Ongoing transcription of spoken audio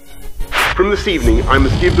From this evening, I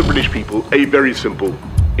must give the British people a very simple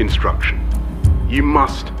instruction. You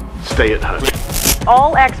must stay at home.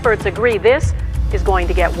 All experts agree this is going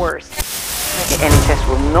to get worse. The NHS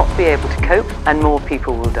will not be able to cope and more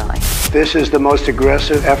people will die. This is the most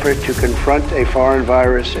aggressive effort to confront a foreign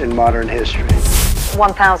virus in modern history.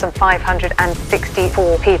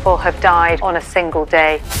 1,564 people have died on a single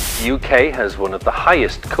day. The UK has one of the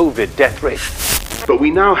highest COVID death rates. But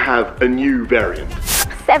we now have a new variant.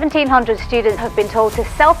 1,700 students have been told to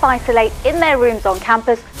self-isolate in their rooms on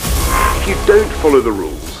campus. If you don't follow the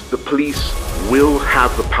rules, the police will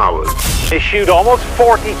have the powers. Issued almost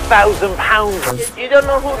 £40,000. You don't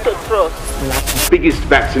know who to trust. Biggest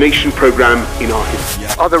vaccination program in our history.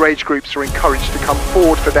 Other age groups are encouraged to come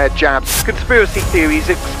forward for their jabs. Conspiracy theories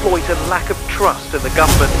exploit a lack of trust in the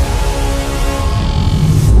government.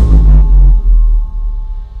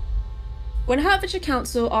 When Hertfordshire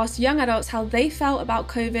Council asked young adults how they felt about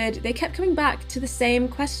COVID, they kept coming back to the same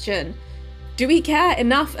question. Do we care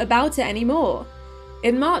enough about it anymore?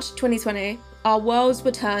 In March 2020, our worlds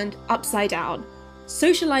were turned upside down.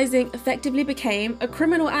 Socialising effectively became a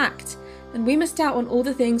criminal act, and we missed out on all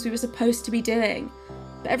the things we were supposed to be doing.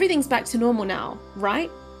 But everything's back to normal now,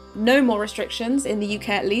 right? No more restrictions, in the UK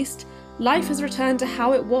at least. Life has returned to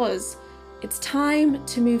how it was. It's time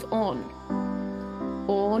to move on.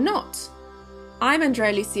 Or not. I'm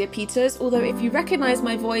Andrea Lucia Peters, although if you recognise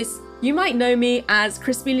my voice, you might know me as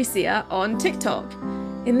Crispy Lucia on TikTok.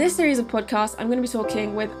 In this series of podcasts, I'm going to be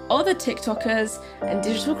talking with other TikTokers and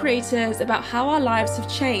digital creators about how our lives have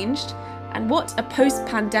changed and what a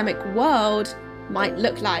post-pandemic world might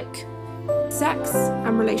look like. Sex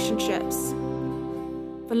and relationships.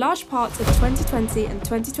 For large parts of 2020 and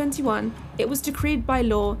 2021, it was decreed by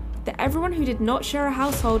law that everyone who did not share a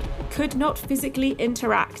household could not physically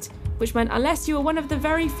interact, which meant unless you were one of the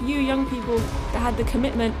very few young people that had the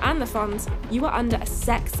commitment and the funds, you were under a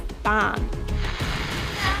sex ban.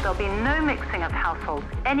 There'll be no mixing of households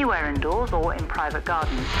anywhere indoors or in private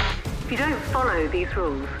gardens. If you don't follow these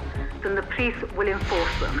rules, then the police will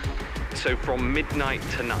enforce them. So from midnight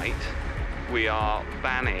tonight, we are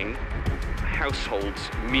banning households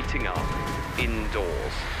meeting up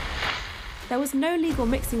indoors. There was no legal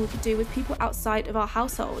mixing we could do with people outside of our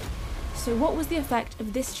household. So what was the effect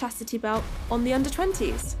of this chastity belt on the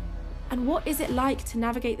under-20s? And what is it like to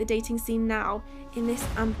navigate the dating scene now in this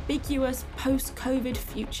ambiguous post-COVID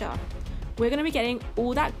future? We're going to be getting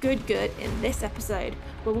all that good in this episode,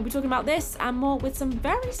 where we'll be talking about this and more with some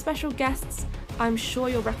very special guests I'm sure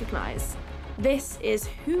you'll recognise. This is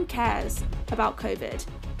Who Cares About COVID?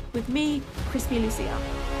 With me, Crispy Lucia.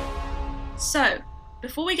 So,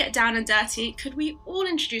 before we get down and dirty, could we all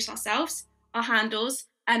introduce ourselves, our handles,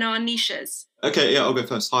 and our niches? Okay, yeah, I'll go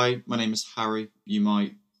first. Hi, my name is Harry. You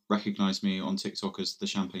might recognise me on TikTok as the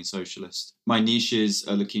Champagne Socialist. My niches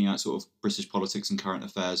are looking at sort of British politics and current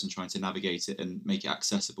affairs and trying to navigate it and make it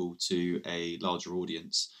accessible to a larger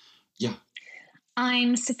audience. Yeah.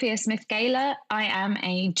 I'm Sophia Smith-Gaylor. I am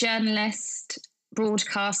a journalist,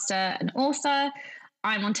 broadcaster and author.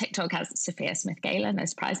 I'm on TikTok as Sophia Smith-Gaylor, no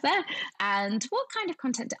surprise there. And what kind of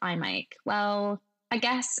content do I make? Well, I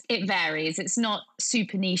guess it varies. It's not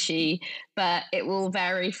super niche-y, but it will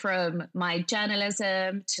vary from my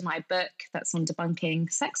journalism to my book that's on debunking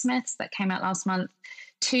sex myths that came out last month,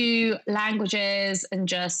 to languages and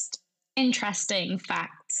just interesting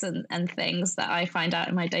facts and things that I find out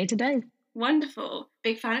in my day-to-day. Wonderful.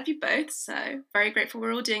 Big fan of you both, so very grateful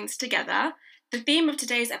we're all doing this together. The theme of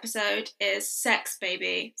today's episode is sex,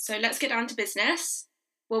 baby. So let's get down to business.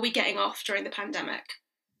 Were we getting off during the pandemic?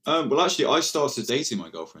 Well, actually, I started dating my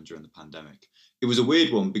girlfriend during the pandemic. It was a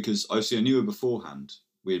weird one because obviously I knew her beforehand.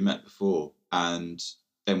 We had met before. And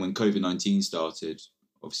then when COVID-19 started,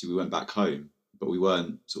 obviously we went back home, but we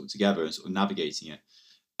weren't sort of together and sort of navigating it.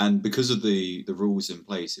 And because of the rules in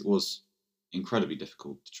place, it was incredibly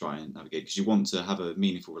difficult to try and navigate because you want to have a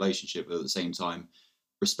meaningful relationship, but at the same time,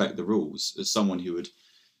 respect the rules. As someone who had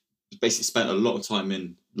basically spent a lot of time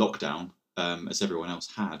in lockdown, as everyone else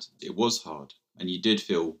had, it was hard. And you did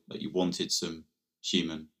feel that you wanted some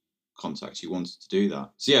human contact. You wanted to do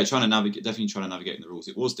that. So yeah, definitely trying to navigate in the rules.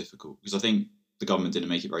 It was difficult because I think the government didn't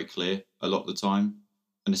make it very clear a lot of the time.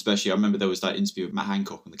 And especially, I remember there was that interview with Matt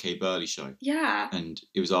Hancock on the Kay Burley show. Yeah. And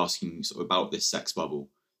it was asking sort of about this sex bubble.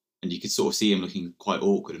 And you could sort of see him looking quite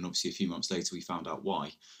awkward. And obviously a few months later, we found out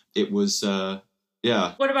why. It was,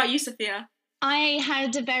 yeah. What about you, Sophia? I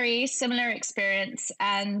had a very similar experience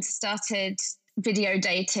and started video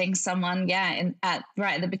dating someone, right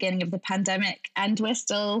at the beginning of the pandemic, and we're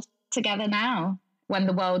still together now. When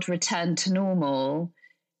the world returned to normal,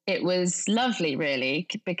 it was lovely, really,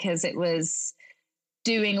 because it was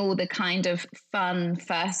doing all the kind of fun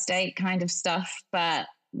first date kind of stuff, but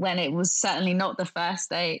when it was certainly not the first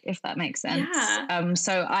date, if that makes sense. Yeah.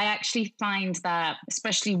 So I actually find that,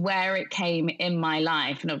 especially where it came in my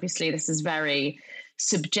life, and obviously this is very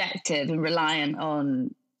subjective and reliant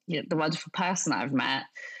on the wonderful person I've met,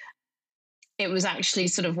 it was actually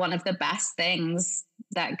sort of one of the best things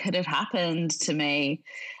that could have happened to me.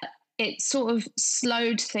 It sort of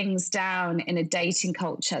slowed things down in a dating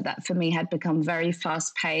culture that for me had become very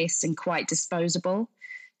fast-paced and quite disposable.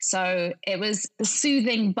 So it was the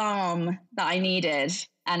soothing balm that I needed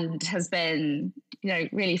and has been,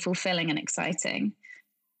 really fulfilling and exciting.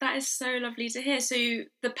 That is so lovely to hear. So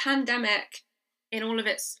the pandemic, in all of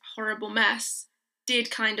its horrible mess, did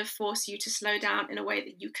kind of force you to slow down in a way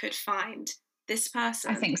that you could find this person.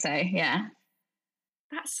 I think so, yeah.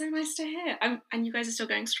 That's so nice to hear. And you guys are still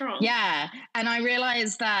going strong. Yeah. And I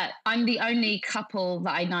realised that I'm the only couple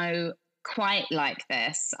that I know quite like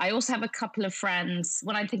this. I also have a couple of friends,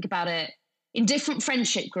 when I think about it, in different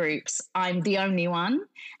friendship groups, I'm the only one.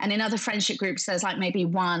 And in other friendship groups, there's like maybe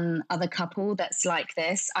one other couple that's like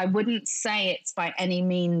this. I wouldn't say it's by any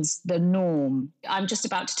means the norm. I'm just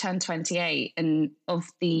about to turn 28, and of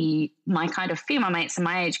my kind of female mates in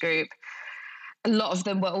my age group, a lot of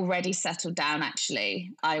them were already settled down,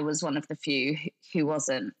 actually. I was one of the few who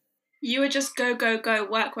wasn't. You were just go, go, go,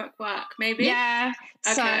 work, work, work, maybe? Yeah.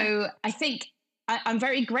 Okay. So I think I'm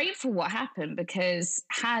very grateful what happened, because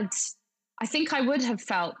I think I would have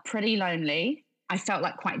felt pretty lonely. I felt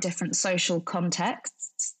like quite different social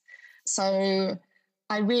contexts. So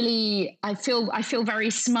I feel very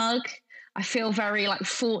smug. I feel very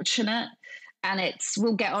fortunate, and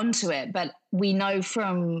we'll get onto it, but we know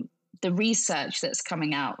from the research that's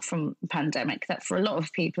coming out from the pandemic that for a lot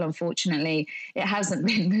of people, unfortunately, it hasn't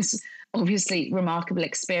been this obviously remarkable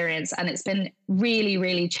experience. And it's been really,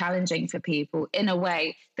 really challenging for people in a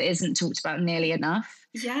way that isn't talked about nearly enough.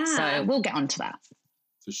 Yeah. So we'll get onto that.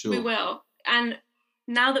 For sure. We will. And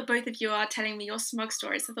now that both of you are telling me your smug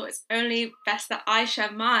stories, I thought it's only best that I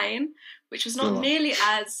share mine, which was not nearly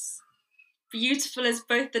as beautiful as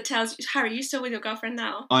both the tales. Harry, are you still with your girlfriend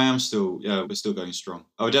now? I am still, we're still going strong.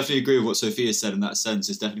 I would definitely agree with what Sophia said in that sense.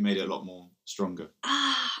 It's definitely made it a lot more stronger.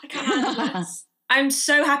 I can't handle this. I'm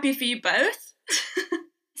so happy for you both.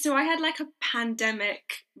 So I had a pandemic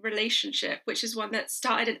relationship, which is one that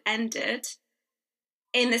started and ended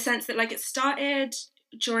in the sense that it started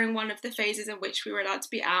during one of the phases in which we were allowed to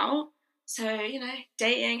be out. So,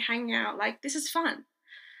 dating, hanging out, this is fun.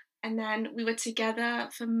 And then we were together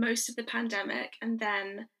for most of the pandemic. And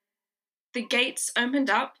then the gates opened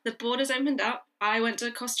up, the borders opened up. I went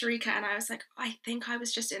to Costa Rica and I was like, I think I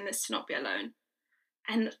was just in this to not be alone.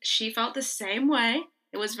 And she felt the same way.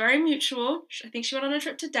 It was very mutual. I think she went on a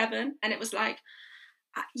trip to Devon and it was like,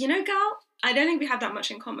 girl, I don't think we have that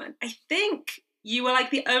much in common. I think you were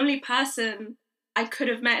the only person I could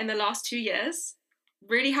have met in the last 2 years.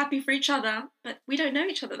 Really happy for each other, but we don't know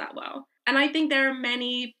each other that well. And I think there are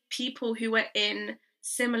many people who were in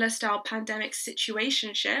similar style pandemic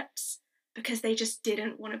situationships because they just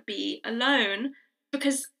didn't want to be alone,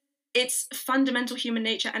 because it's fundamental human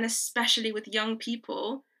nature, and especially with young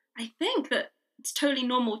people, I think that it's totally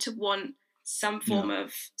normal to want some form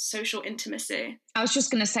of social intimacy. I was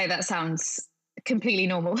just going to say that sounds completely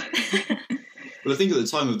normal. Well, I think at the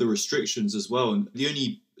time of the restrictions as well, and the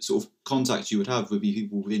only sort of contact you would have would be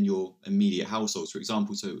people within your immediate households, for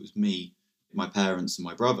example. So it was me, my parents, and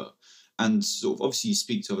my brother. And sort of obviously you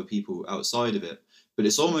speak to other people outside of it, but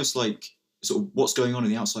it's almost like sort of what's going on in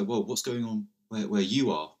the outside world, what's going on where you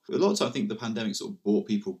are. A lot of time I think the pandemic sort of brought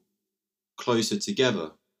people closer together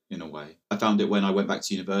in a way. I found it when I went back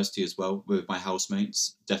to university as well with my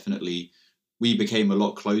housemates. Definitely we became a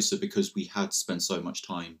lot closer because we had spent so much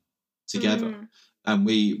time together. And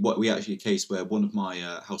we actually a case where one of my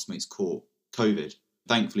housemates caught COVID.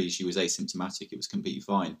 Thankfully, she was asymptomatic. It was completely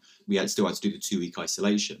fine. We still had to do the 2-week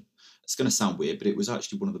isolation. It's going to sound weird, but it was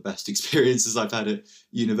actually one of the best experiences I've had at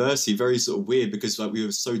university. Very sort of weird because we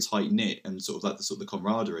were so tight knit and sort of the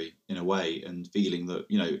camaraderie in a way, and feeling that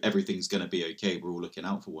everything's going to be okay. We're all looking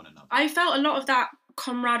out for one another. I felt a lot of that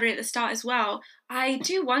camaraderie at the start as well. I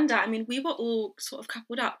do wonder. I mean, we were all sort of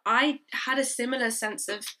coupled up. I had a similar sense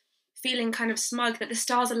of feeling kind of smug that the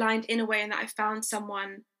stars aligned in a way, and that I found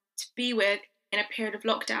someone to be with in a period of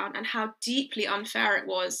lockdown, and how deeply unfair it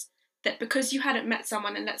was that because you hadn't met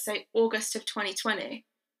someone in, let's say, August of 2020,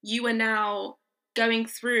 you were now going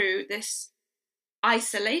through this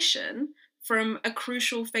isolation from a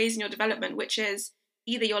crucial phase in your development, which is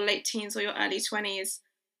either your late teens or your early 20s,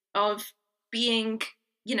 of being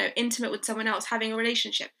intimate with someone else, having a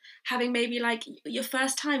relationship, having maybe like your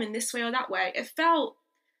first time in this way or that way.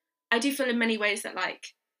 I do feel in many ways that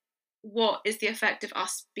like, what is the effect of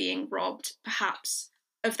us being robbed perhaps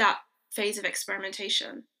of that phase of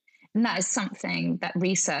experimentation? And that is something that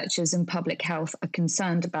researchers in public health are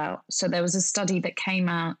concerned about. So there was a study that came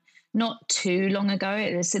out not too long ago,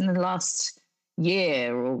 it was in the last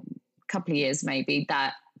year or a couple of years maybe,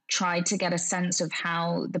 that tried to get a sense of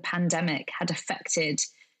how the pandemic had affected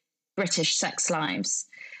British sex lives.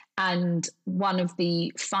 And one of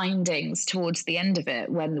the findings towards the end of it,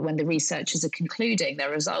 when the researchers are concluding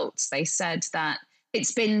their results, they said that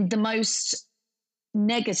it's been the most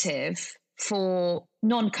negative for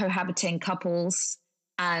non-cohabiting couples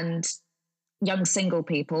and young single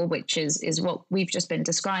people, which is what we've just been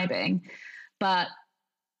describing. But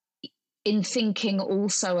in thinking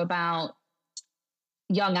also about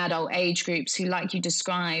young adult age groups who, like you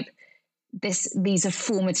describe, these are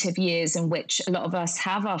formative years in which a lot of us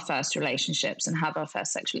have our first relationships and have our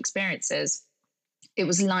first sexual experiences, it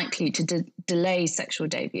was likely to delay sexual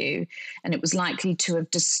debut, and it was likely to have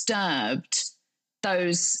disturbed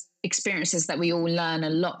those experiences that we all learn a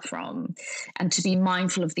lot from, and to be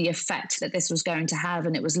mindful of the effect that this was going to have,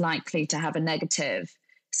 and it was likely to have a negative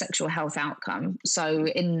sexual health outcome. So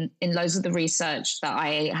in loads of the research that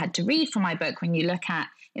I had to read for my book, when you look at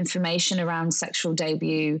information around sexual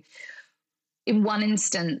debut, in one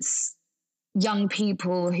instance, young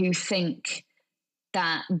people who think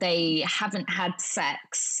that they haven't had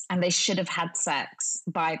sex and they should have had sex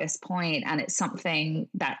by this point, and it's something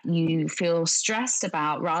that you feel stressed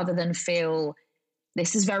about rather than feel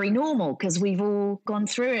this is very normal because we've all gone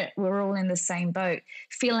through it, we're all in the same boat.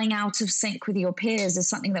 Feeling out of sync with your peers is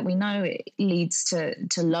something that we know it leads to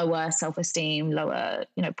lower self-esteem, lower,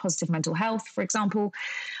 positive mental health, for example.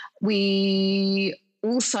 We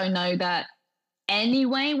also know that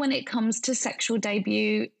anyway, when it comes to sexual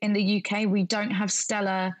debut in the UK, we don't have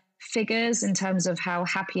stellar figures in terms of how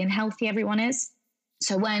happy and healthy everyone is.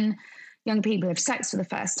 So when young people have sex for the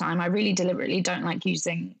first time, I really deliberately don't like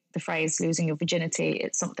using the phrase losing your virginity.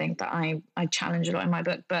 It's something that I challenge a lot in my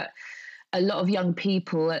book. But a lot of young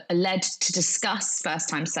people are led to discuss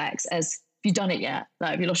first-time sex as, have you done it yet?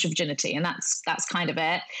 Like, have you lost your virginity? And that's kind of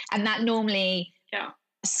it. And that normally... Yeah.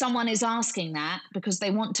 Someone is asking that because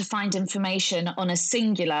they want to find information on a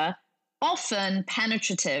singular, often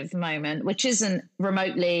penetrative moment, which isn't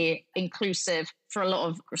remotely inclusive for a lot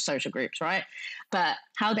of social groups, right? But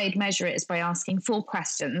how they'd measure it is by asking 4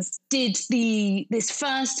 questions. Did this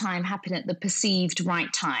first time happen at the perceived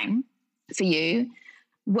right time for you?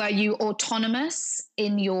 Were you autonomous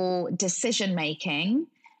in your decision-making?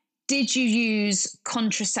 Did you use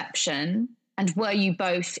contraception? And were you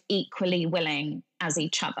both equally willing as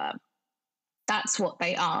each other? That's what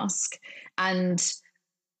they ask. And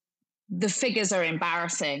the figures are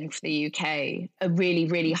embarrassing for the UK. A really,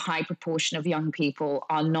 really high proportion of young people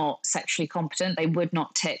are not sexually competent. They would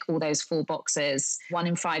not tick all those 4 boxes. 1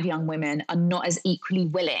 in 5 young women are not as equally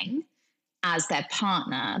willing as their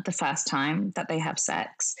partner the first time that they have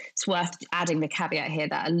sex. It's worth adding the caveat here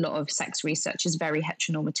that a lot of sex research is very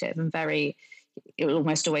heteronormative and it will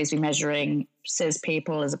almost always be measuring cis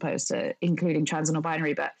people as opposed to including trans and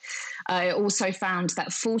non-binary. But I also found that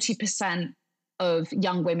 40% of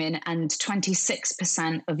young women and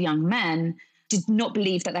 26% of young men did not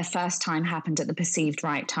believe that their first time happened at the perceived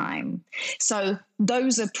right time. So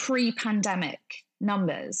those are pre-pandemic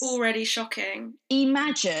numbers. Already shocking.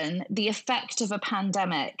 Imagine the effect of a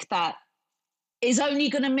pandemic that is only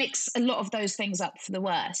going to mix a lot of those things up for the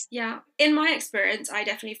worst. Yeah. In my experience, I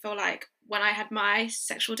definitely feel like when I had my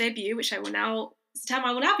sexual debut, which it's a term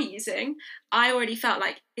I will now be using, I already felt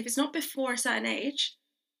like if it's not before a certain age,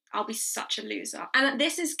 I'll be such a loser. And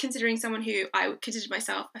this is considering someone who I considered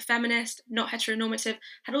myself a feminist, not heteronormative,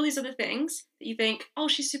 had all these other things that you think, oh,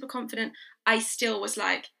 she's super confident. I still was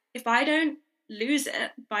like, if I don't lose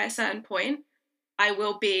it by a certain point, I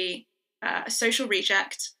will be a social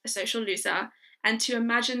reject, a social loser. And to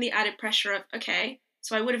imagine the added pressure of, okay,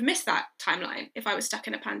 so I would have missed that timeline if I was stuck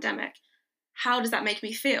in a pandemic. How does that make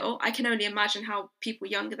me feel? I can only imagine how people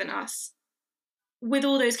younger than us, with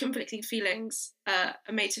all those conflicting feelings, are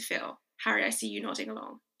made to feel. Harry, I see you nodding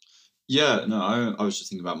along. Yeah, no, I was just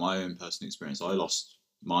thinking about my own personal experience. I lost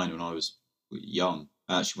mine when I was young.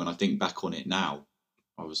 Actually, when I think back on it now,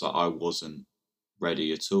 I was like, I wasn't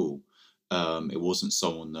ready at all. It wasn't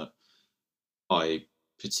someone that I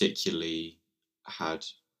particularly had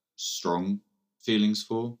strong feelings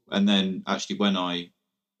for. And then actually when I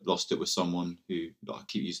lost it with someone who, I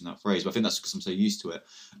keep using that phrase, but I think that's because I'm so used to it.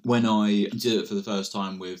 When I did it for the first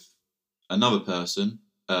time with another person,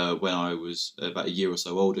 when I was about a year or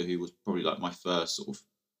so older, who was probably like my first sort of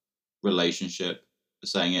relationship,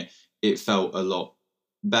 saying it felt a lot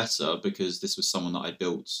better because this was someone that I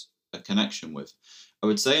built a connection with. I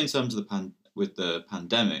would say in terms of with the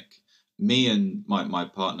pandemic, me and my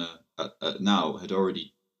partner now had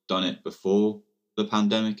already done it before the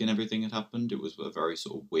pandemic and everything had happened. It was a very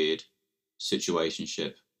sort of weird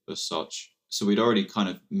situationship as such. So we'd already kind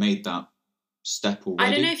of made that step already.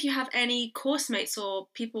 I don't know if you have any course mates or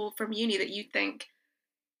people from uni that you think,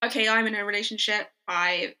 okay, I'm in a relationship,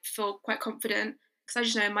 I feel quite confident. Because I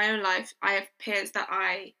just know in my own life, I have peers that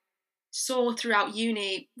I saw throughout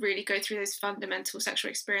uni really go through those fundamental sexual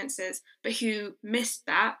experiences, but who missed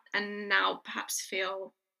that and now perhaps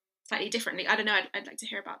feel slightly differently. I don't know, I'd like to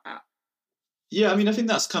hear about that. Yeah, I mean, I think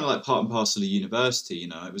that's kind of like part and parcel of university, you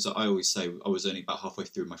know. I always say I was only about halfway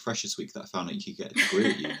through my freshers week that I found out you could get a degree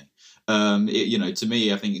at uni. You know, to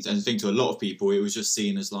me, I think to a lot of people, it was just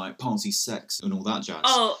seen as like party, sex and all that jazz.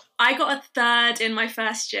 Oh, I got a 3rd in my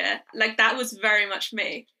first year. Like, that was very much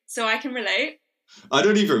me. So I can relate. I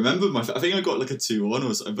don't even remember I think I got like a 2-1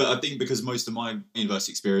 or something, but I think because most of my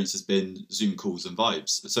university experience has been Zoom calls and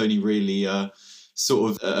vibes, it's only really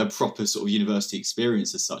sort of a proper sort of university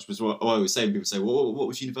experience as such. Was what I always say when people say, well, what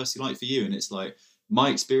was university like for you? And it's like, my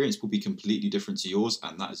experience will be completely different to yours,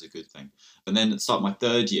 and that is a good thing. And then at the start of my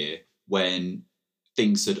 3rd year, when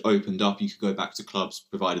things had opened up, you could go back to clubs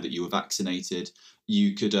provided that you were vaccinated.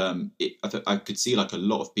 You could I could see like a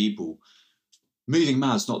lot of people moving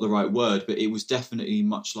mad's not the right word, but it was definitely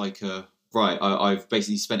much like I've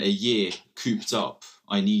basically spent a year cooped up.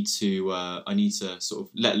 I need to sort of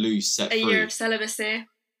let loose, set free. A year of celibacy.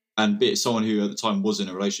 And be someone who at the time was in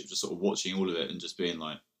a relationship, just sort of watching all of it and just being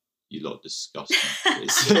like, you lot disgust me.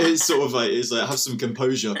 It's sort of like, it's like, have some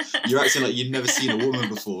composure. You're acting like you've never seen a woman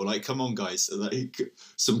before. Like, come on, guys. Like,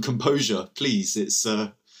 some composure, please.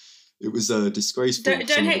 It was disgraceful.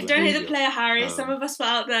 Don't hate the player, Harry. Some of us were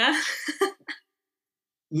out there.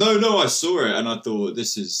 No, I saw it and I thought,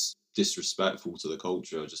 this is disrespectful to the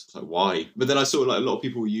culture. Just like, why? But then I saw like a lot of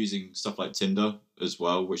people were using stuff like Tinder as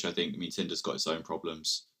well, which I think, Tinder's got its own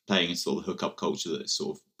problems, playing into sort of the hookup culture that's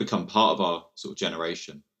sort of become part of our sort of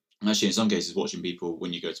generation. And actually, in some cases, watching people,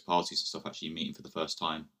 when you go to parties and stuff, actually meeting for the first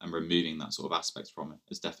time and removing that sort of aspect from it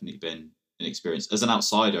has definitely been an experience. As an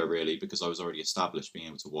outsider, really, because I was already established, being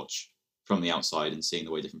able to watch from the outside and seeing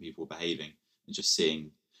the way different people were behaving and just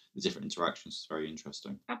seeing the different interactions is very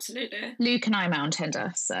interesting. Absolutely. Luke and I met on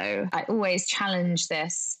Tinder, so I always challenge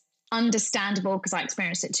this understandable, because I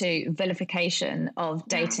experienced it too, vilification of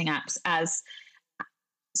dating apps as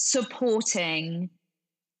supporting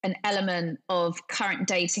an element of current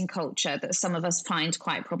dating culture that some of us find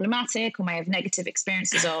quite problematic or may have negative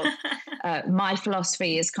experiences of. My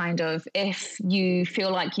philosophy is kind of, if you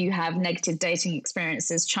feel like you have negative dating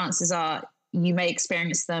experiences, chances are you may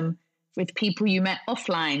experience them with people you met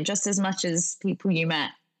offline just as much as people you met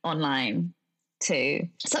online too.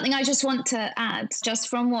 Something I just want to add, just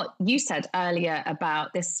from what you said earlier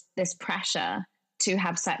about this loss to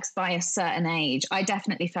have sex by a certain age, I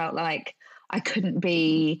definitely felt like I couldn't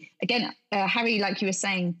be, again, Harry, like you were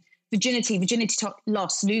saying, virginity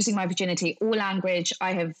loss, losing my virginity, all language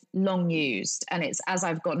I have long used. And it's as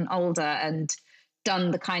I've gotten older and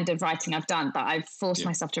done the kind of writing I've done that I've forced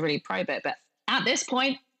myself to really probe it. But at this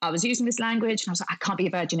point, I was using this language and I was like, I can't be a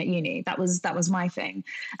virgin at uni. That was my thing.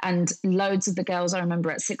 And loads of the girls I remember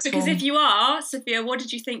at sixth form. Because if you are, Sophia, what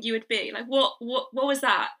did you think you would be? Like, what was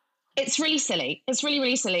that? It's really silly. It's really,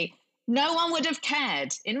 really silly. No one would have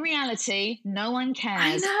cared. In reality, no one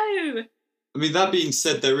cares. I know. I mean, that being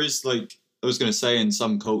said, there is like, I was going to say, in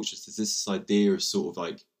some cultures, there's this idea of sort of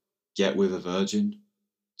like get with a virgin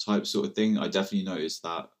type sort of thing. I definitely noticed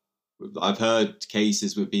that. I've heard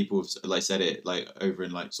cases with people, like said it, like over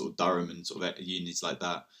in like sort of Durham and sort of unis like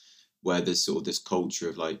that, where there's sort of this culture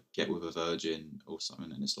of like get with a virgin or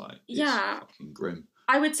something, and it's like, it's fucking grim.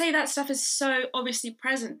 I would say that stuff is so obviously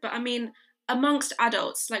present, but I mean, amongst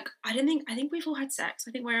adults, like I think we've all had sex.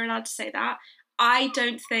 I think we're allowed to say that. I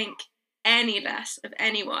don't think any less of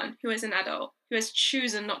anyone who is an adult who has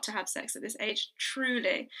chosen not to have sex at this age,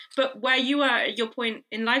 truly. But where you were at your point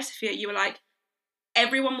in life, Sophia, you were like,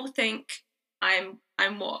 everyone will think I'm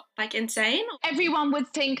what? Like insane? Everyone would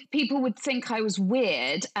think, people would think I was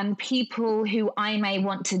weird, and people who I may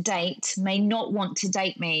want to date may not want to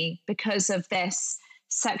date me because of this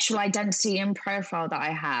sexual identity and profile that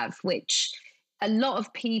I have, which a lot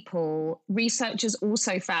of people, researchers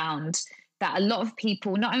also found that a lot of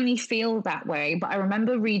people not only feel that way, but I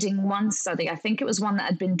remember reading one study, I think it was one that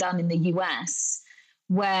had been done in the US,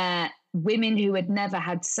 where women who had never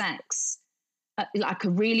had sex like a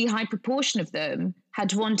really high proportion of them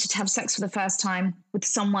had wanted to have sex for the first time with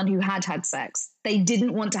someone who had had sex. They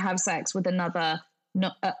didn't want to have sex with another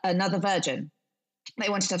virgin. They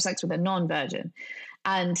wanted to have sex with a non-virgin.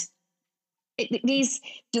 And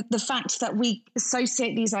the fact that we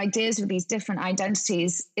associate these ideas with these different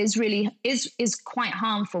identities is quite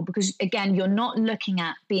harmful, because again, you're not looking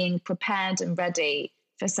at being prepared and ready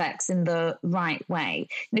for sex in the right way.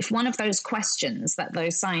 And if one of those questions that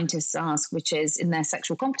those scientists ask, which is in their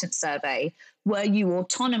sexual competence survey, were you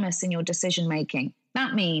autonomous in your decision making?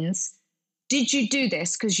 That means, did you do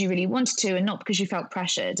this because you really wanted to and not because you felt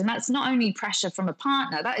pressured? And that's not only pressure from a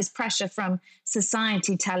partner, that is pressure from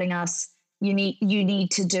society telling us you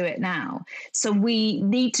need to do it now. So we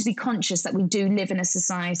need to be conscious that we do live in a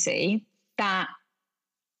society that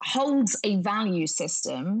holds a value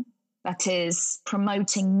system that is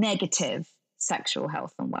promoting negative sexual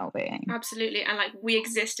health and well-being. Absolutely. And like, we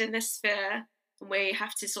exist in this sphere and we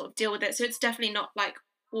have to sort of deal with it. So it's definitely not like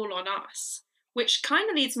all on us, which kind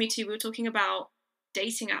of leads me to, we were talking about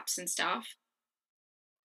dating apps and stuff.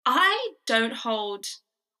 I don't hold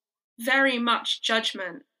very much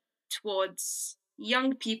judgment towards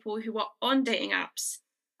young people who are on dating apps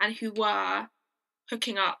and who were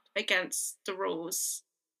hooking up against the rules.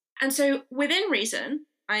 And so within reason,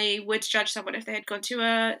 I would judge someone if they had gone to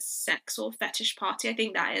a sex or fetish party. I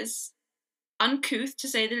think that is uncouth, to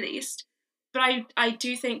say the least. But I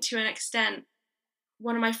do think, to an extent,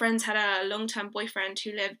 one of my friends had a long-term boyfriend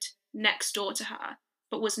who lived next door to her,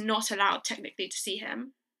 but was not allowed technically to see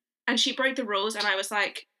him. And she broke the rules, and I was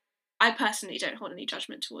like, I personally don't hold any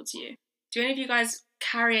judgment towards you. Do any of you guys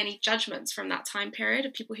carry any judgments from that time period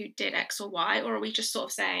of people who did X or Y? Or are we just sort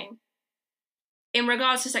of saying, in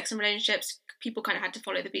regards to sex and relationships, people kind of had to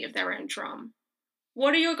follow the beat of their own drum?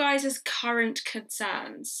 What are your guys' current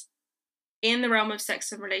concerns in the realm of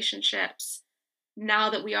sex and relationships now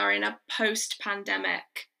that we are in a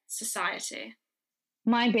post-pandemic society?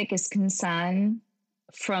 My biggest concern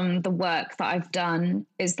from the work that I've done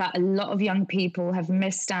is that a lot of young people have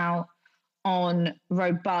missed out on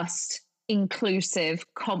robust, inclusive,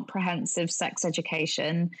 comprehensive sex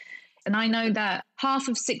education. And I know that half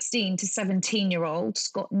of 16 to 17-year-olds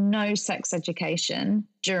got no sex education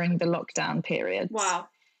during the lockdown period. Wow.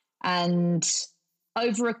 And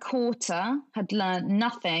over a quarter had learned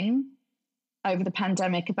nothing over the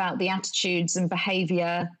pandemic about the attitudes and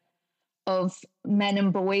behaviour of men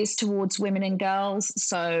and boys towards women and girls.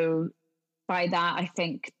 So by that, I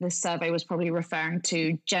think the survey was probably referring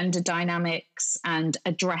to gender dynamics and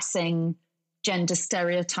addressing gender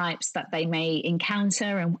stereotypes that they may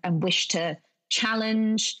encounter and wish to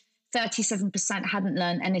challenge. 37% hadn't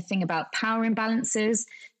learned anything about power imbalances.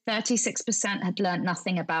 36% had learned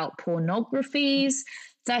nothing about pornographies.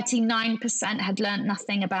 39% had learned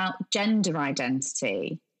nothing about gender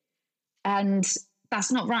identity. And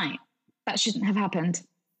that's not right. That shouldn't have happened.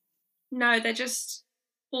 No,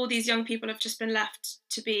 all these young people have just been left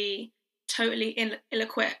to be totally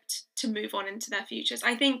ill-equipped to move on into their futures.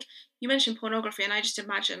 I think you mentioned pornography, and I just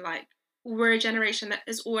imagine, like, we're a generation that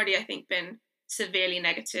has already, I think, been severely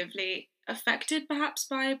negatively affected perhaps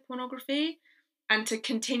by pornography, and to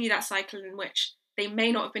continue that cycle in which they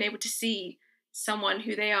may not have been able to see someone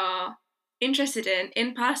who they are interested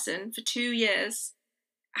in person for 2 years,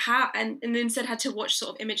 and instead had to watch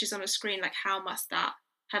sort of images on a screen, like, how must that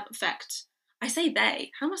have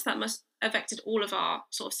how must that affected all of our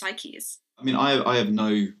sort of psyches? I mean, I have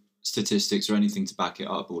no statistics or anything to back it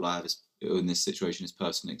up. All I have is, in this situation, is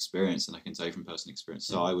personal experience, and I can tell you from personal experience.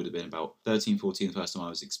 So I would have been about 13, 14 the first time I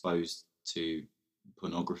was exposed to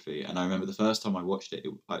pornography. And I remember the first time I watched it,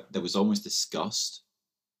 there was almost disgust.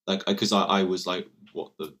 Like, because I was like,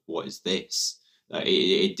 what is this?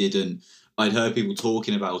 It didn't, I'd heard people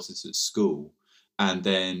talking about it at school, and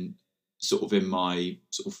then sort of in my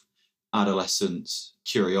sort of adolescent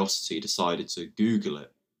curiosity decided to Google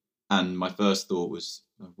it. And my first thought was,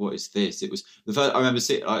 what is this? It was the first, I remember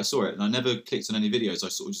I saw it and I never clicked on any videos. I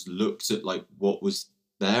sort of just looked at like what was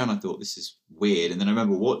there and I thought, this is weird. And then I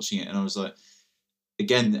remember watching it and I was like,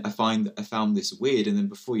 again, I found this weird. And then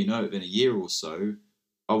before you know it, within a year or so,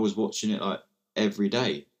 I was watching it like every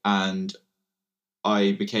day, and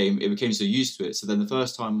it became so used to it. So then the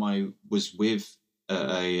first time I was with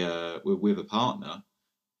a partner,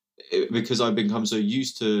 because I've become so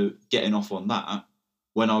used to getting off on that,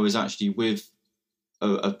 when I was actually with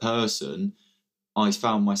a person, I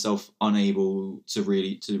found myself unable to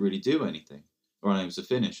really do anything, or unable to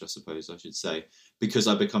finish, I suppose I should say, because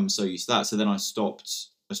I become so used to that. So then I stopped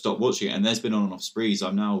watching it, and there's been on and off sprees.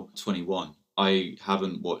 I'm now 21. I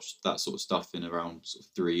haven't watched that sort of stuff in around sort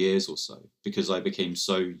of 3 years or so, because I became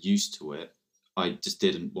so used to it. I just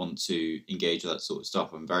didn't want to engage with that sort of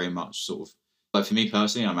stuff. I'm very much sort of, like for me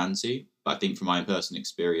personally, I'm anti, but I think from my own personal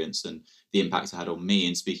experience and the impact it had on me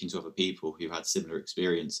and speaking to other people who had similar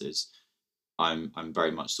experiences, I'm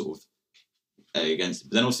very much sort of against it.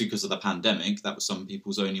 But then also because of the pandemic, that was some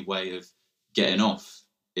people's only way of getting off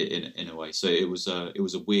in a way. So it was a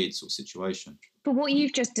weird sort of situation. But what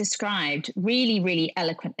you've just described really, really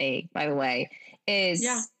eloquently, by the way, is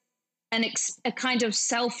a kind of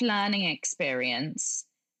self-learning experience.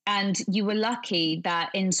 And you were lucky that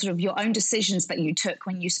in sort of your own decisions that you took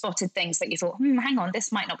when you spotted things that you thought, hang on,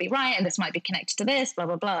 this might not be right, and this might be connected to this, blah,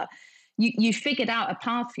 blah, blah. You figured out a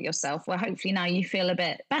path for yourself where hopefully now you feel a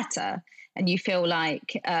bit better and you feel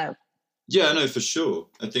like... Yeah, no, for sure.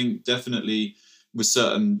 I think definitely with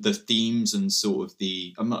certain the themes and sort of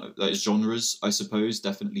the like genres, I suppose,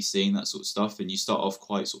 definitely seeing that sort of stuff. And you start off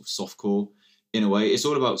quite sort of softcore in a way. It's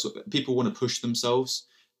all about sort of, people want to push themselves.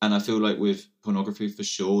 And I feel like with pornography, for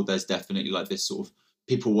sure, there's definitely like this sort of,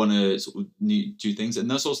 people want to sort of do things. And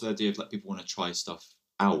that's also the idea of like people want to try stuff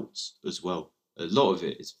out as well. A lot of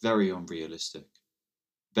it is very unrealistic,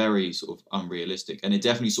 very sort of unrealistic. And it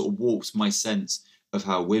definitely sort of warps my sense of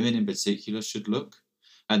how women in particular should look.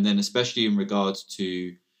 And then especially in regards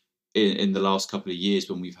to in the last couple of years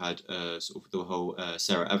when we've had sort of the whole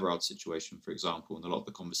Sarah Everard situation, for example, and a lot of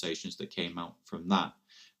the conversations that came out from that,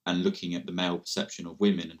 and looking at the male perception of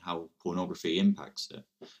women and how pornography impacts it,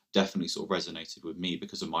 definitely sort of resonated with me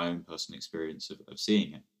because of my own personal experience of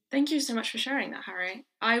seeing it. Thank you so much for sharing that, Harry.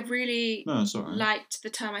 I really right. liked the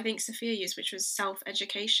term I think Sophia used, which was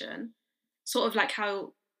self-education. Sort of like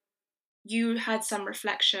how you had some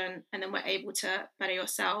reflection and then were able to better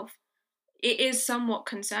yourself. It is somewhat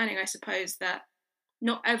concerning, I suppose, that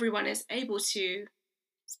not everyone is able to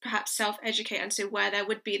perhaps self-educate, and so where there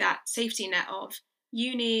would be that safety net of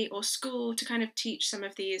uni or school to kind of teach some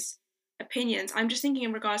of these opinions. I'm just thinking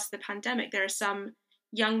in regards to the pandemic, there are some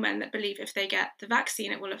young men that believe if they get the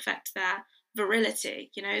vaccine, it will affect their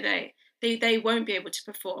virility. You know, they won't be able to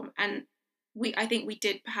perform. And I think we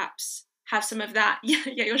did perhaps have some of that. Yeah,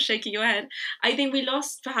 you're shaking your head. I think we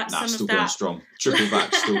lost perhaps some still of that. Going strong. Triple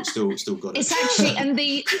back, still got it. It's actually, and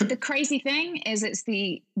the crazy thing is, it's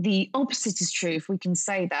the opposite is true. If we can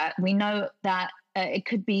say that, we know that it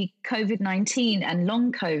could be COVID-19 and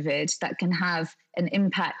long COVID that can have an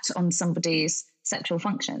impact on somebody's sexual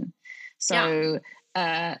function. So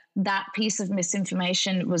that piece of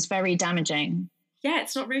misinformation was very damaging. Yeah,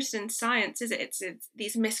 it's not rooted in science, is it? It's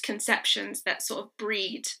these misconceptions that sort of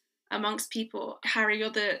breed amongst people. Harry, you're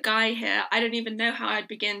the guy here. I don't even know how I'd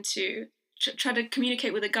begin to try to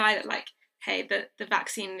communicate with a guy that, like, hey, the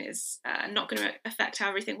vaccine is not going to affect how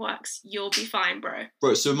everything works. You'll be fine, bro.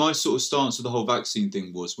 Right, so my sort of stance to the whole vaccine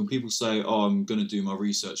thing was when people say, oh, I'm going to do my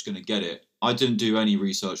research, going to get it. I didn't do any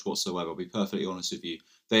research whatsoever, I'll be perfectly honest with you.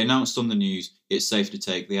 They announced on the news, it's safe to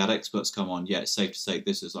take. They had experts come on, yeah, it's safe to take.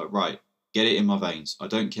 This is like, right, get it in my veins. I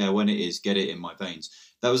don't care when it is, get it in my veins.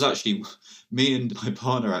 That was actually, me and my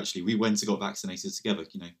partner, actually, we went and got vaccinated together,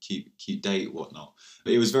 you know, cute date, whatnot.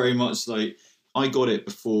 But it was very much like, I got it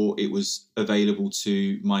before it was available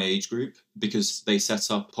to my age group because they set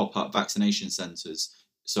up pop-up vaccination centres.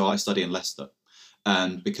 So I study in Leicester.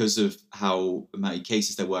 And because of how many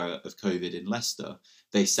cases there were of COVID in Leicester,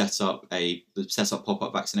 they set up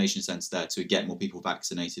pop-up vaccination centres there to get more people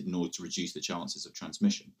vaccinated in order to reduce the chances of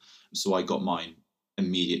transmission. So I got mine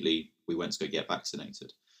immediately. We went to go get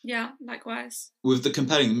vaccinated. Yeah, likewise. With the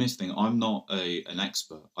compelling the myth thing, I'm not an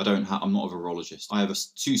expert. I'm not a virologist. I have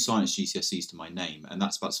 2 science GCSEs to my name, and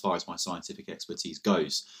that's about as far as my scientific expertise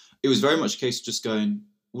goes. It was very much a case of just going,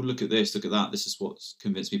 well, look at this, look at that. This is what's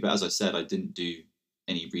convinced me. But as I said, I didn't do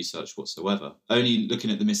any research whatsoever. Only looking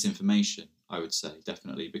at the misinformation, I would say,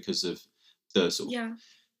 definitely, because of the sort of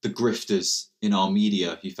the grifters in our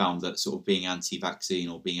media who found that sort of being anti-vaccine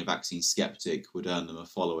or being a vaccine skeptic would earn them a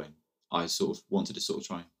following. I sort of wanted to sort of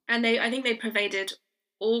try. And I think they pervaded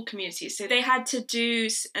all communities. So they had to do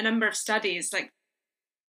a number of studies, like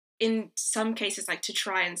in some cases, like to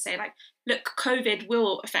try and say, like, look, COVID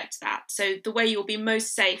will affect that. So the way you'll be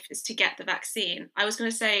most safe is to get the vaccine. I was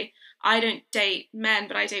going to say, I don't date men,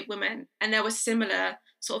 but I date women. And there were similar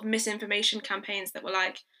sort of misinformation campaigns that were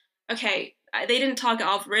like, okay, they didn't target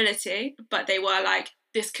our virility, but they were like,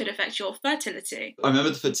 this could affect your fertility. I remember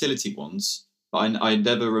the fertility ones. But I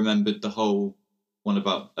never remembered the whole one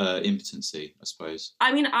about impotency, I suppose.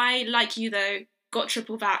 I mean, I, like you though, got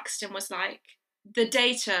triple vaxxed and was like, the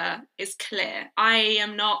data is clear. I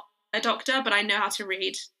am not a doctor, but I know how to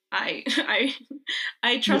read. I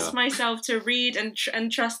trust myself to read and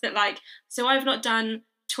trust that, like, so I've not done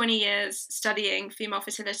 20 years studying female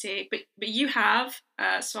fertility, but you have,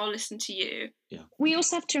 so I'll listen to you. Yeah. We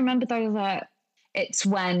also have to remember, though, that it's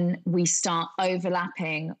when we start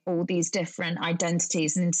overlapping all these different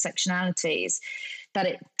identities and intersectionalities that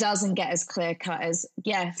it doesn't get as clear cut as,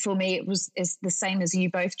 for me, it's the same as you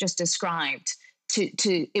both just described.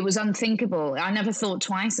 It was unthinkable. I never thought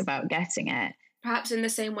twice about getting it. Perhaps in the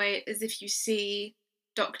same way as if you see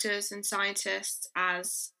doctors and scientists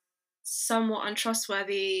as somewhat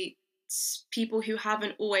untrustworthy people who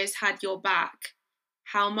haven't always had your back,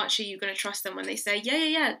 how much are you going to trust them when they say,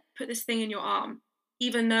 yeah, put this thing in your arm?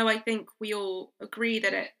 Even though I think we all agree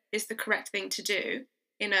that it is the correct thing to do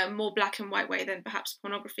in a more black and white way than perhaps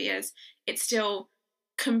pornography is, it's still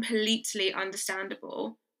completely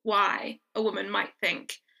understandable why a woman might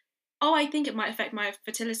think, oh, I think it might affect my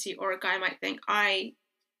fertility, or a guy might think, I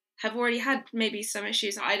have already had maybe some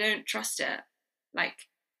issues, I don't trust it. Like,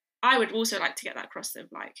 I would also like to get that across them.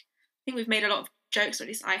 Like, I think we've made a lot of jokes, or at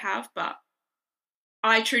least I have, but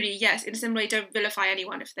I truly, yes, in a similar way, don't vilify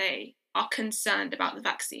anyone if they are concerned about the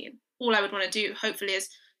vaccine. All I would want to do, hopefully, is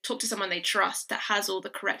talk to someone they trust that has all the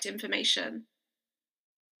correct information.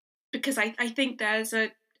 Because I think there's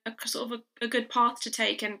a sort of a good path to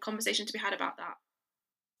take and conversation to be had about that.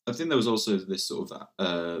 I think there was also this sort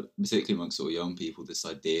of, particularly amongst sort of young people, this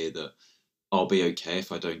idea that I'll be okay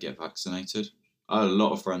if I don't get vaccinated. I had a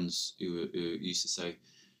lot of friends who used to say,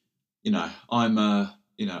 I'm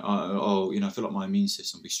I feel like my immune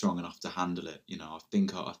system will be strong enough to handle it. I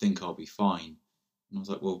think I'll be fine. And I was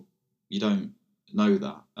like, well, you don't know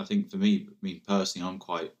that. I think for me personally, I'm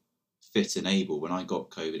quite fit and able. When I got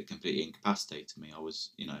COVID, it completely incapacitated me. I was,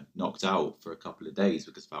 knocked out for a couple of days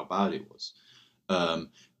because of how bad it was. I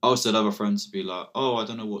also had other friends to be like, oh, I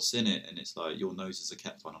don't know what's in it. And it's like, your noses are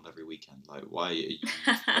kept funneled every weekend. Like, why are you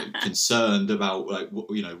concerned about,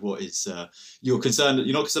 what is, you're not concerned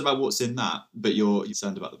about what's in that, but you're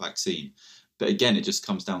concerned about the vaccine. But again, it just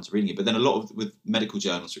comes down to reading it. But then with medical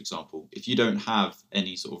journals, for example, if you don't have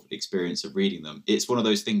any sort of experience of reading them, it's one of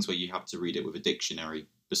those things where you have to read it with a dictionary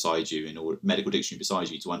beside you, or medical dictionary beside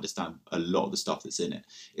you, to understand a lot of the stuff that's in it.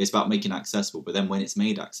 It's about making it accessible. But then when it's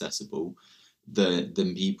made accessible, then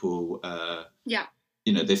people,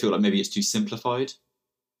 they feel like maybe it's too simplified,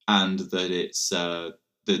 and that it's that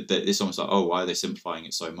it's almost like, oh, why are they simplifying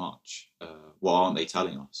it so much? What aren't they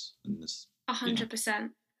telling us? And this,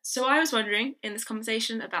 100%. So I was wondering, in this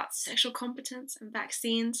conversation about sexual competence and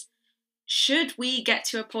vaccines, should we get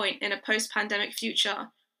to a point in a post-pandemic future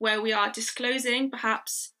where we are disclosing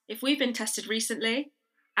perhaps if we've been tested recently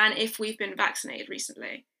and if we've been vaccinated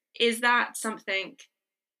recently? Is that something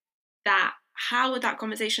that, how would that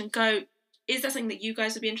conversation go? Is that something that you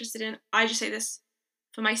guys would be interested in? I just say this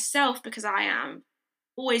for myself because I am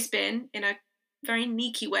always been, in a very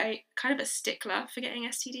sneaky way, kind of a stickler for getting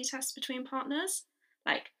STD tests between partners.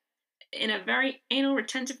 Like, in a very anal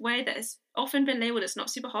retentive way that has often been labelled as not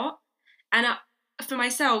super hot. And for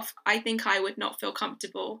myself, I think I would not feel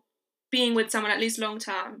comfortable being with someone, at least long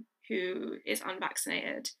term, who is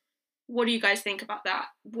unvaccinated. What do you guys think about that?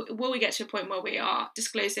 Will we get to a point where we are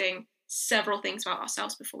disclosing several things about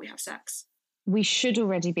ourselves before we have sex? We should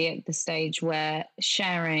already be at the stage where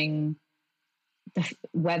sharing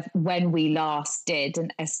when we last did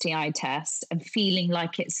an STI test and feeling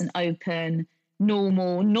like it's an open,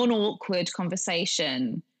 normal, non-awkward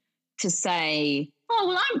conversation to say, oh,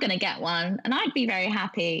 well, I'm going to get one and I'd be very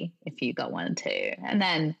happy if you got one too. And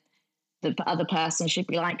then the other person should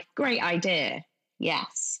be like, great idea.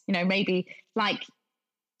 Yes. Maybe like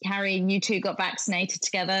Harry, you two got vaccinated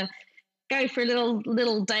together. Go for a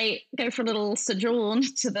little date, go for a little sojourn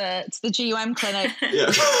to the GUM clinic.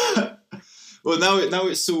 Yeah. Well, now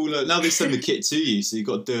it's all now they send the kit to you, so you've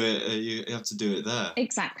got to do it. You have to do it there.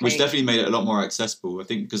 Exactly. Which definitely made it a lot more accessible. I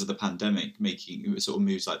think because of the pandemic, making sort of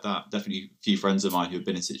moves like that. Definitely, a few friends of mine who have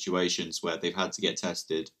been in situations where they've had to get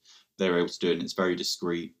tested, they were able to do it, and it's very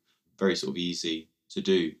discreet, very sort of easy to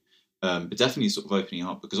do. But definitely sort of opening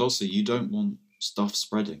up, because also you don't want stuff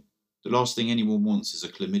spreading. The last thing anyone wants is a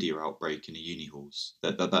chlamydia outbreak in the uni halls.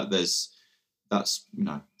 That's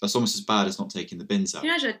almost as bad as not taking the bins out. Can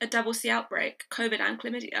you imagine a double C outbreak, COVID and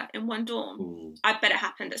chlamydia in one dorm? Ooh. I bet it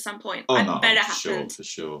happened at some point. For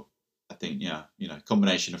sure. I think,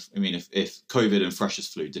 combination of, if COVID and freshers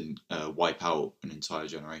flu didn't wipe out an entire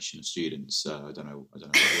generation of students, I don't know what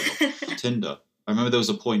would. Tinder. I remember there was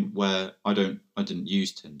a point where I didn't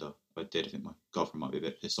use Tinder. I did. I think my girlfriend might be a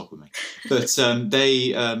bit pissed off with me. But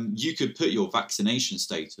you could put your vaccination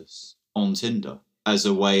status on Tinder as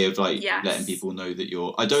a way of letting people know that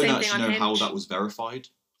you're. I don't actually know how that was verified.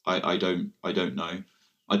 I don't know.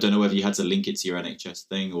 I don't know whether you had to link it to your NHS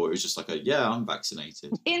thing or it was just like I'm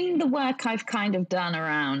vaccinated. In the work I've kind of done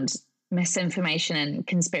around misinformation and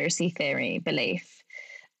conspiracy theory belief,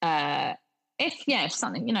 if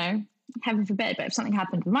something, heaven forbid, but if something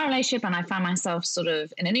happened with my relationship and I found myself sort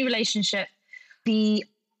of in a new relationship, the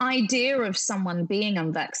idea of someone being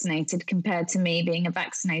unvaccinated compared to me being a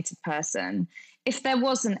vaccinated person, if there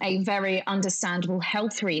wasn't a very understandable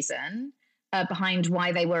health reason behind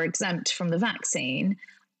why they were exempt from the vaccine,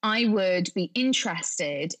 I would be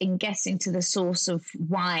interested in getting to the source of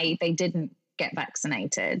why they didn't get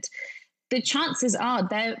vaccinated. The chances are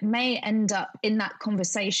there may end up in that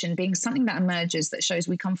conversation being something that emerges that shows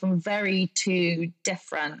we come from very two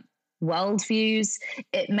different worldviews.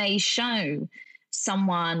 It may show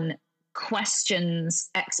someone questions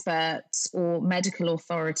experts or medical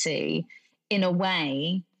authority in a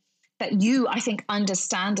way that you, I think,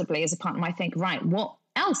 understandably as a partner might think, right, what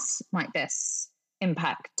else might this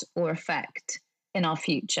impact or affect in our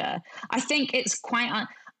future? I think it's quite,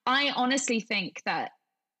 I honestly think that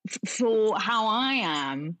for how I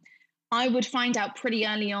am, I would find out pretty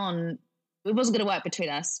early on it wasn't going to work between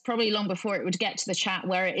us, probably long before it would get to the chat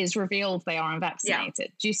where it is revealed they are unvaccinated.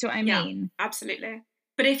 Yeah. Do you see what I mean? Yeah, absolutely.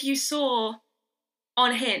 But if you saw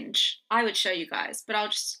on Hinge, I would show you guys, but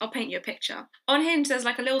I'll paint you a picture. On Hinge, there's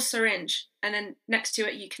like a little syringe, and then next to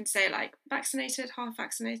it you can say like vaccinated, half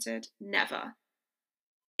vaccinated, never.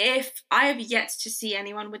 If I have yet to see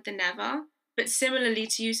anyone with the never, but similarly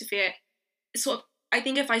to you, Sophia, sort of, I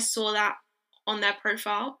think if I saw that on their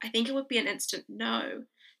profile, I think it would be an instant no.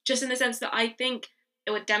 Just in the sense that I think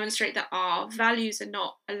it would demonstrate that our values are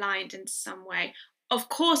not aligned in some way. Of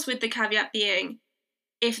course, with the caveat being,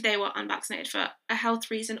 if they were unvaccinated for a health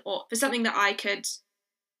reason or for something that I could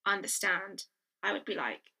understand, I would be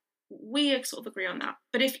like, we sort of agree on that.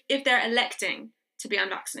 But if they're electing to be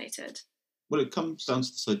unvaccinated. Well, it comes down to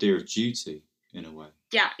this idea of duty, in a way.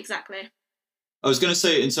 Yeah, exactly. I was going to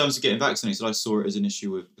say, in terms of getting vaccinated, I saw it as an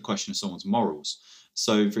issue with the question of someone's morals.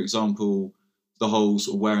 So, for example, the whole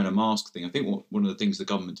sort of wearing a mask thing, I think one of the things the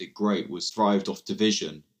government did great was thrived off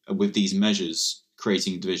division with these measures,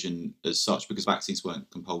 creating division as such, because vaccines weren't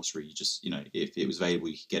compulsory. You just, if it was available,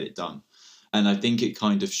 you could get it done. And I think it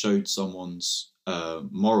kind of showed someone's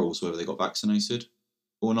morals, whether they got vaccinated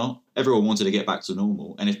or not. Everyone wanted to get back to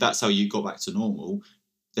normal. And if that's how you got back to normal,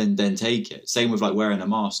 then take it. Same with like wearing a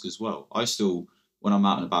mask as well. I still, when I'm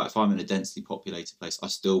out and about, if I'm in a densely populated place, I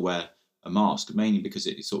still wear a mask, mainly because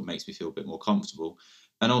it sort of makes me feel a bit more comfortable,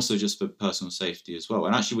 and also just for personal safety as well.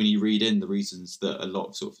 And actually, when you read in the reasons that a lot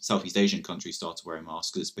of sort of Southeast Asian countries started wearing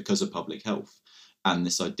masks, it's because of public health and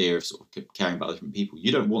this idea of sort of caring about different people.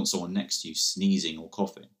 You don't want someone next to you sneezing or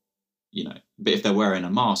coughing, but if they're wearing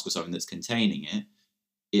a mask or something that's containing it,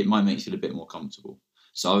 it might make you feel a bit more comfortable.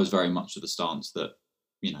 So I was very much of the stance that,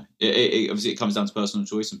 obviously it comes down to personal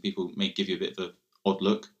choice, and people may give you a bit of an odd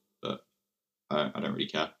look, but I don't really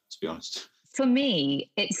care, to be honest. For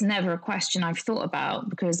me, it's never a question I've thought about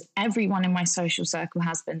because everyone in my social circle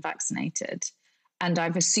has been vaccinated, and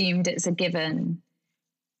I've assumed it's a given.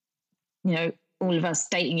 All of us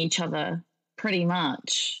dating each other, pretty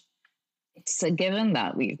much, it's a given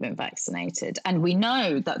that we've been vaccinated, and we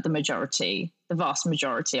know that the vast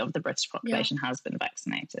majority of the British population has been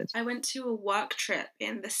vaccinated. I went to a work trip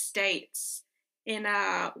in the States, in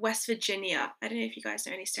West Virginia. I don't know if you guys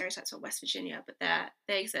know any stereotypes about West Virginia, but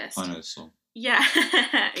they exist. I know the song. Yeah,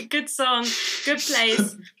 good song, good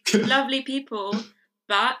place, lovely people.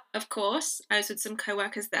 But, of course, I was with some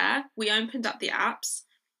co-workers there. We opened up the apps,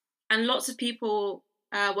 and lots of people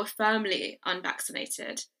were firmly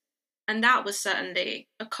unvaccinated. And that was certainly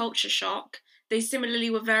a culture shock. They similarly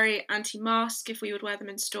were very anti-mask if we would wear them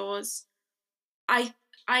in stores. I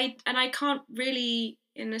can't really,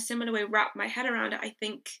 in a similar way, wrap my head around it. I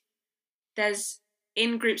think there's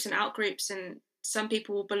in-groups and out-groups, and some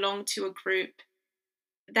people will belong to a group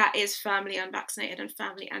that is firmly unvaccinated and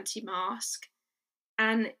firmly anti-mask.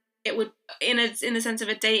 And it would, in the sense of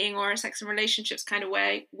a dating or a sex and relationships kind of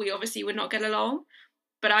way, we obviously would not get along.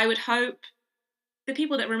 But I would hope the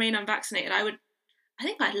people that remain unvaccinated, I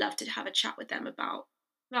think I'd love to have a chat with them about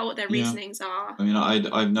what their reasonings are. I mean,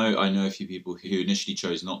 I know a few people who initially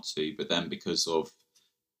chose not to, but then because of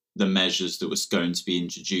the measures that was going to be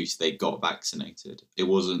introduced, they got vaccinated. It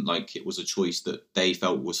wasn't like it was a choice that they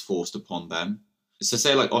felt was forced upon them. So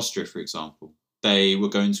say like Austria, for example, they were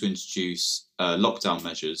going to introduce lockdown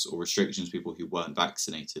measures or restrictions to people who weren't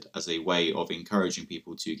vaccinated as a way of encouraging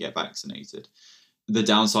people to get vaccinated. The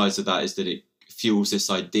downsides of that is that it fuels this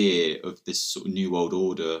idea of this sort of new world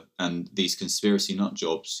order and these conspiracy nut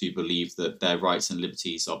jobs who believe that their rights and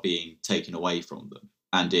liberties are being taken away from them.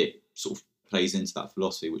 And it sort of plays into that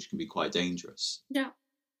philosophy, which can be quite dangerous. Yeah.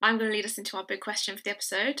 I'm going to lead us into our big question for the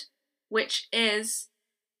episode, which is,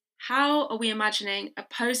 how are we imagining a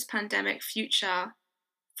post-pandemic future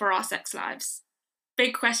for our sex lives?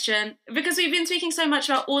 Big question, because we've been speaking so much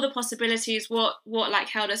about all the possibilities, what like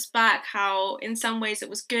held us back, how in some ways it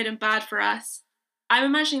was good and bad for us. I'm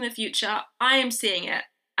imagining the future. I am seeing it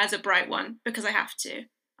as a bright one because I have to.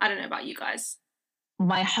 I don't know about you guys.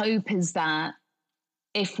 My hope is that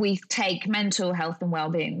if we take mental health and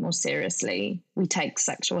well-being more seriously, we take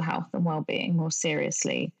sexual health and well-being more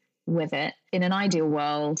seriously with it. In an ideal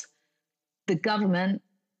world, the government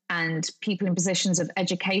and people in positions of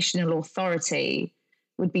educational authority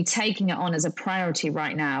would be taking it on as a priority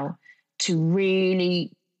right now to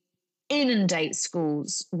really inundate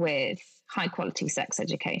schools with high-quality sex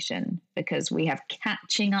education, because we have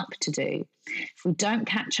catching up to do. If we don't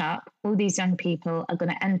catch up, all these young people are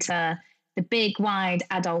going to enter the big, wide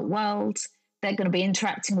adult world. They're going to be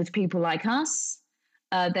interacting with people like us.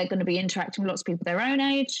 They're going to be interacting with lots of people their own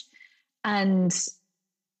age. And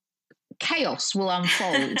chaos will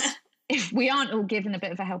unfold if we aren't all given a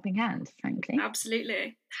bit of a helping hand, frankly.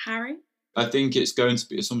 Absolutely. Harry? I think it's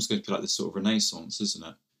almost going to be like this sort of renaissance, isn't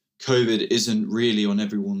it? COVID isn't really on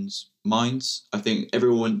everyone's minds. I think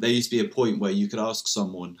there used to be a point where you could ask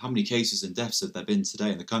someone, how many cases and deaths have there been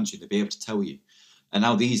today in the country? They'd be able to tell you. And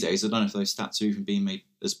now these days, I don't know if those stats are even being made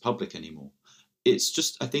as public anymore.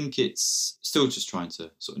 I think it's still just trying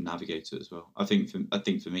to sort of navigate it as well. I think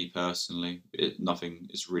for me personally, nothing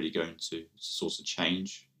is really going to sort of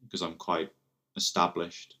change because I'm quite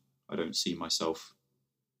established. I don't see myself,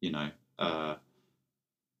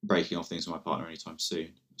 breaking off things with my partner anytime soon.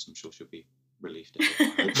 So I'm sure she'll be relieved.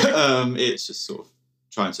 It's just sort of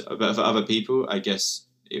trying to. But for other people, I guess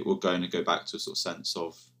it will go back to a sort of sense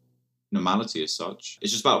of normality as such.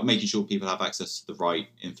 It's just about making sure people have access to the right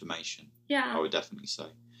information. Yeah, I would definitely say,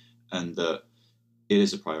 and that it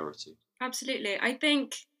is a priority. Absolutely. I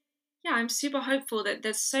think, I'm super hopeful that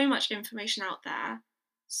there's so much information out there,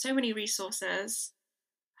 so many resources.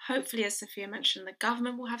 Hopefully, as Sophia mentioned, the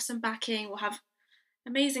government will have some backing. We'll have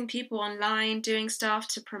amazing people online doing stuff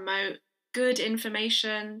to promote good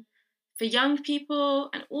information for young people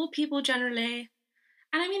and all people generally.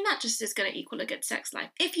 And I mean, that just is going to equal a good sex life.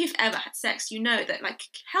 If you've ever had sex, you know that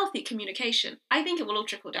healthy communication, I think it will all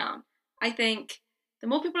trickle down. I think the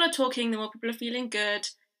more people are talking, the more people are feeling good,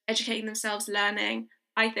 educating themselves, learning,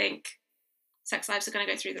 I think sex lives are going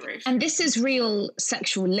to go through the roof. And this is real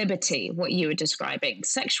sexual liberty, what you were describing.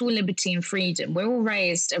 Sexual liberty and freedom. We're all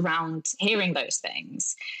raised around hearing those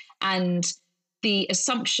things. And the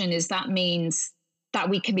assumption is that means that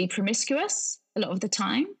we can be promiscuous a lot of the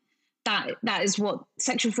time. That is what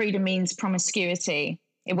sexual freedom means, promiscuity.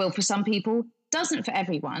 It will for some people, doesn't for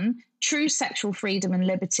everyone. True sexual freedom and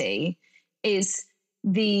liberty is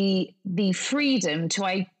the freedom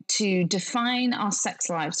to define our sex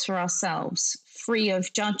lives for ourselves, free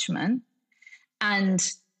of judgment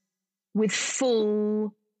and with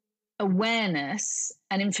full awareness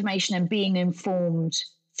and information and being informed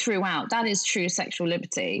throughout. That is true sexual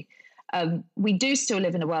liberty. We do still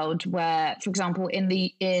live in a world where, for example,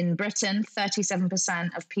 in Britain,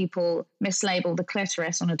 37% of people mislabel the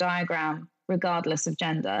clitoris on a diagram, regardless of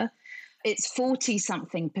gender. It's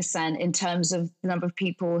 40-something% in terms of the number of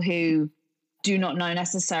people who do not know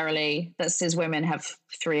necessarily that cis women have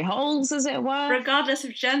 3 holes, as it were. Regardless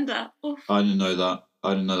of gender. Oof. I didn't know that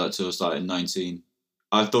till I started 19.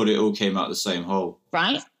 I thought it all came out the same hole.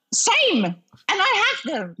 Right? Same! And I have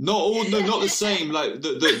them! Not the same. Like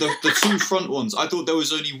the 2 front ones. I thought there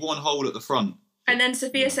was only 1 hole at the front. And then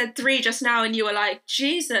Sophia said 3 just now, and you were like,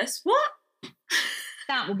 Jesus, what?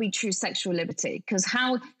 That will be true sexual liberty. Because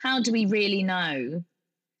how do we really know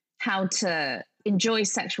how to enjoy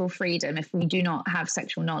sexual freedom if we do not have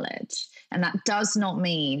sexual knowledge? And that does not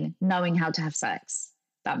mean knowing how to have sex.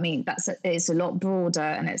 That means it's a lot broader,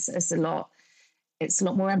 and it's a lot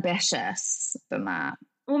more ambitious than that.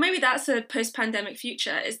 Well, maybe that's a post-pandemic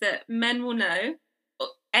future, is that men will know,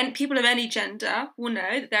 and people of any gender will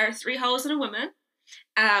know that there are 3 holes in a woman,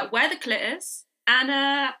 where the clit is, and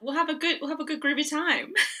we'll have a good groovy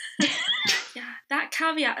time. Yeah, that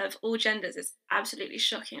caveat of all genders is absolutely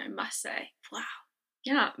shocking, I must say. Wow.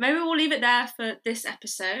 Yeah, maybe we'll leave it there for this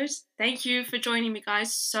episode. Thank you for joining me,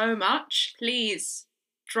 guys, so much. Please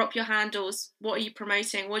drop your handles. What are you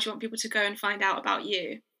promoting? What do you want people to go and find out about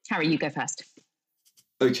you? Harry, you go first.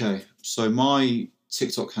 Okay, so my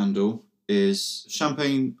TikTok handle is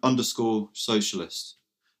champagne_socialist.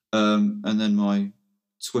 And then my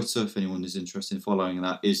Twitter, if anyone is interested in following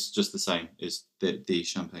that, is just the same, is the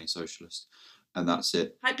Champagne Socialist. and that's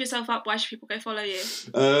it. Hype yourself up. Why should people go follow you?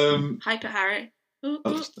 Hype it, Harry. Ooh,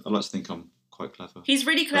 ooh. I like to think I'm quite clever. He's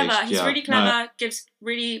really clever. Based, He's yeah. really clever. No. Gives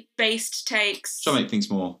really based takes. Try to make things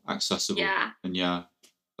more accessible. Yeah. And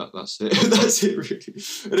that's it. That's it, really.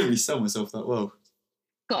 I don't really sell myself that well.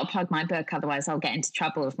 Got to plug my book, otherwise I'll get into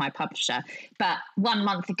trouble with my publisher. But 1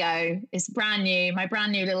 month ago, it's brand new, my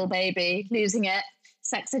brand new little baby, Losing It,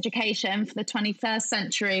 Sex Education for the 21st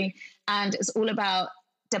Century. And it's all about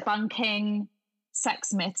debunking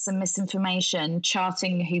sex myths and misinformation,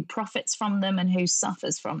 charting who profits from them and who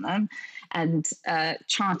suffers from them, and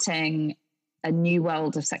charting a new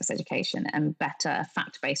world of sex education and better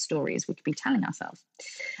fact-based stories we could be telling ourselves.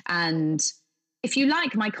 And if you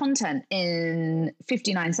like my content in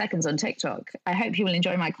 59 seconds on TikTok, I hope you will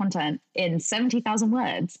enjoy my content in 70,000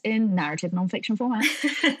 words in narrative nonfiction format.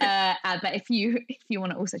 But if you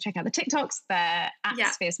want to also check out the TikToks, they're at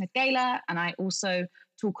Sophia Smith Gayler, and I also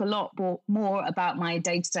talk a lot more about my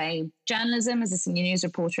day-to-day journalism as a senior news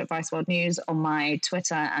reporter at Vice World News on my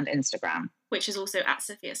Twitter and Instagram. Which is also at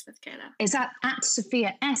Sophia Smith Gayler. Is that at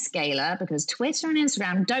Sophia S. Gayler? Because Twitter and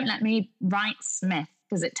Instagram don't let me write Smith,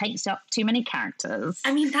 because it takes up too many characters.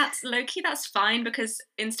 I mean, that's low-key, that's fine, because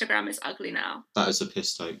Instagram is ugly now. That is a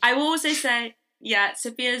piss take. I will also say,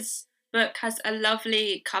 Sophia's book has a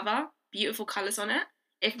lovely cover, beautiful colours on it.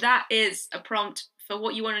 If that is a prompt for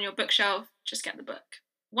what you want on your bookshelf, just get the book.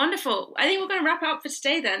 Wonderful. I think we're going to wrap up for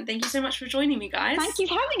today then. Thank you so much for joining me, guys. Thank you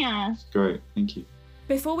for having us. Great, thank you.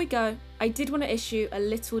 Before we go, I did want to issue a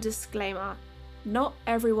little disclaimer. Not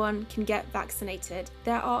everyone can get vaccinated.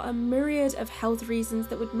 There are a myriad of health reasons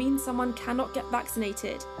that would mean someone cannot get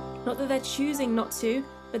vaccinated. Not that they're choosing not to,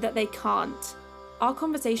 but that they can't. Our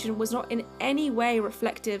conversation was not in any way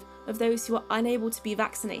reflective of those who are unable to be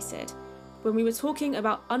vaccinated. When we were talking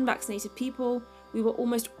about unvaccinated people, we were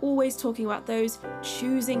almost always talking about those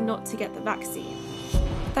choosing not to get the vaccine.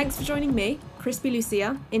 Thanks for joining me, Crispy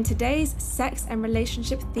Lucia, in today's sex and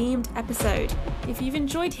relationship themed episode. If you've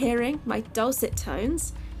enjoyed hearing my dulcet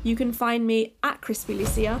tones, you can find me at Crispy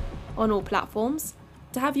Lucia on all platforms.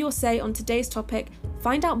 To have your say on today's topic,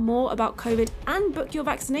 find out more about COVID and book your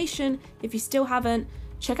vaccination if you still haven't,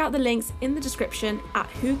 check out the links in the description at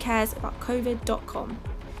whocaresaboutcovid.com.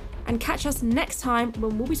 And catch us next time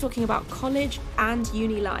when we'll be talking about college and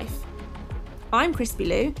uni life. I'm Crispy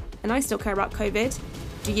Lou, and I still care about COVID.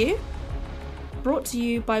 Do you? Brought to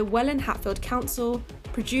you by Welland Hatfield Council,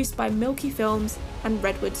 produced by Milky Films and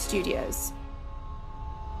Redwood Studios.